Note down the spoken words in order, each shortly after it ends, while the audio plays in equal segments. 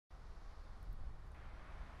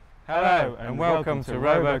Hello and welcome to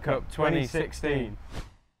RoboCup 2016.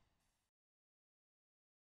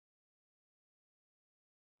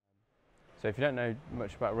 So if you don't know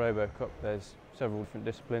much about RoboCup, there's several different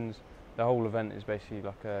disciplines. The whole event is basically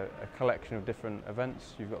like a collection of different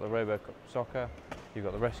events. You've got the RoboCup Soccer, you've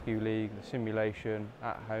got the Rescue League, the simulation,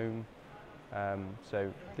 at home.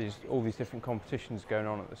 So there's all these different competitions going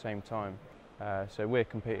on at the same time. So we're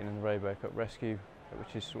competing in the RoboCup Rescue,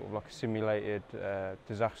 which is sort of like a simulated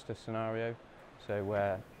disaster scenario. So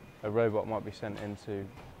where a robot might be sent in to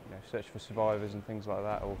search for survivors and things like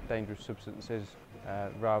that, or dangerous substances,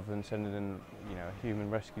 rather than sending in a human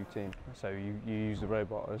rescue team. So you use the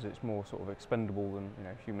robot as it's more sort of expendable than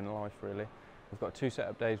human life really. We've got 2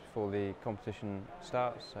 setup days before the competition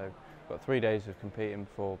starts, so we've got 3 days of competing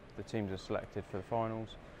before the teams are selected for the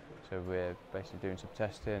finals. So we're basically doing some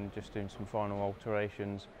testing, just doing some final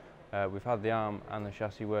alterations. We've had the arm and the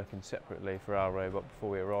chassis working separately for our robot before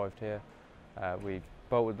we arrived here. We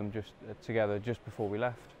bolted them together just before we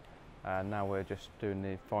left, and now we're just doing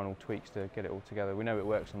the final tweaks to get it all together. We know it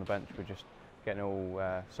works on the bench, we're just getting it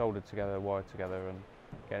all soldered together, wired together, and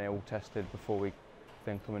getting it all tested before we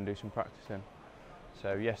then come and do some practicing.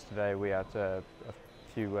 So yesterday we had a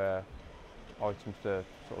few items to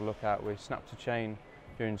sort of look at. We snapped a chain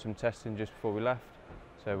doing some testing just before we left,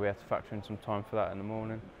 so we had to factor in some time for that in the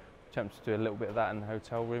morning. Attempted to do a little bit of that in the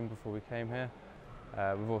hotel room before we came here.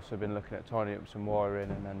 We've also been looking at tidying up some wiring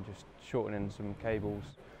and then just shortening some cables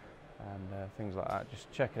and things like that, just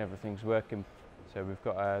checking everything's working. So we've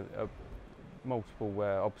got multiple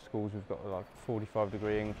obstacles. We've got like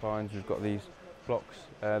 45-degree inclines. We've got these blocks.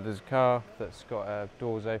 There's a car that's got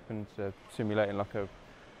doors open, simulating like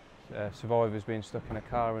survivors being stuck in a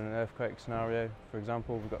car in an earthquake scenario, for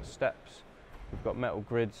example. We've got steps. We've got metal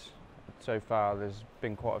grids. So far there's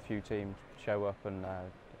been quite a few teams show up and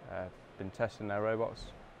been testing their robots.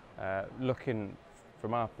 Looking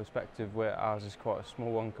from our perspective, ours is quite a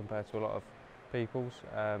small one compared to a lot of people's.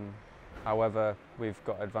 However, we've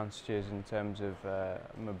got advantages in terms of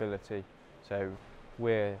mobility, so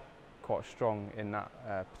we're quite strong in that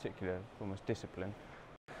particular almost discipline.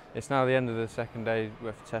 It's now the end of the second day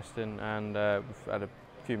worth of testing, and we've had a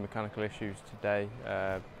few mechanical issues today.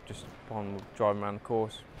 Just upon driving around the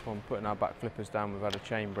course, upon putting our back flippers down, we've had a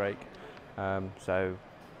chain break. So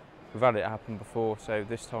we've had it happen before, so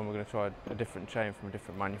this time we're going to try a different chain from a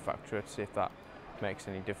different manufacturer to see if that makes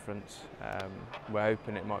any difference. We're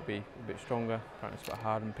hoping it might be a bit stronger. Apparently it's got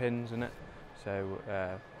hardened pins in it, so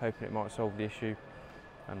hoping it might solve the issue.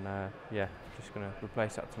 And yeah, just going to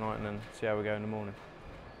replace that tonight and then see how we go in the morning.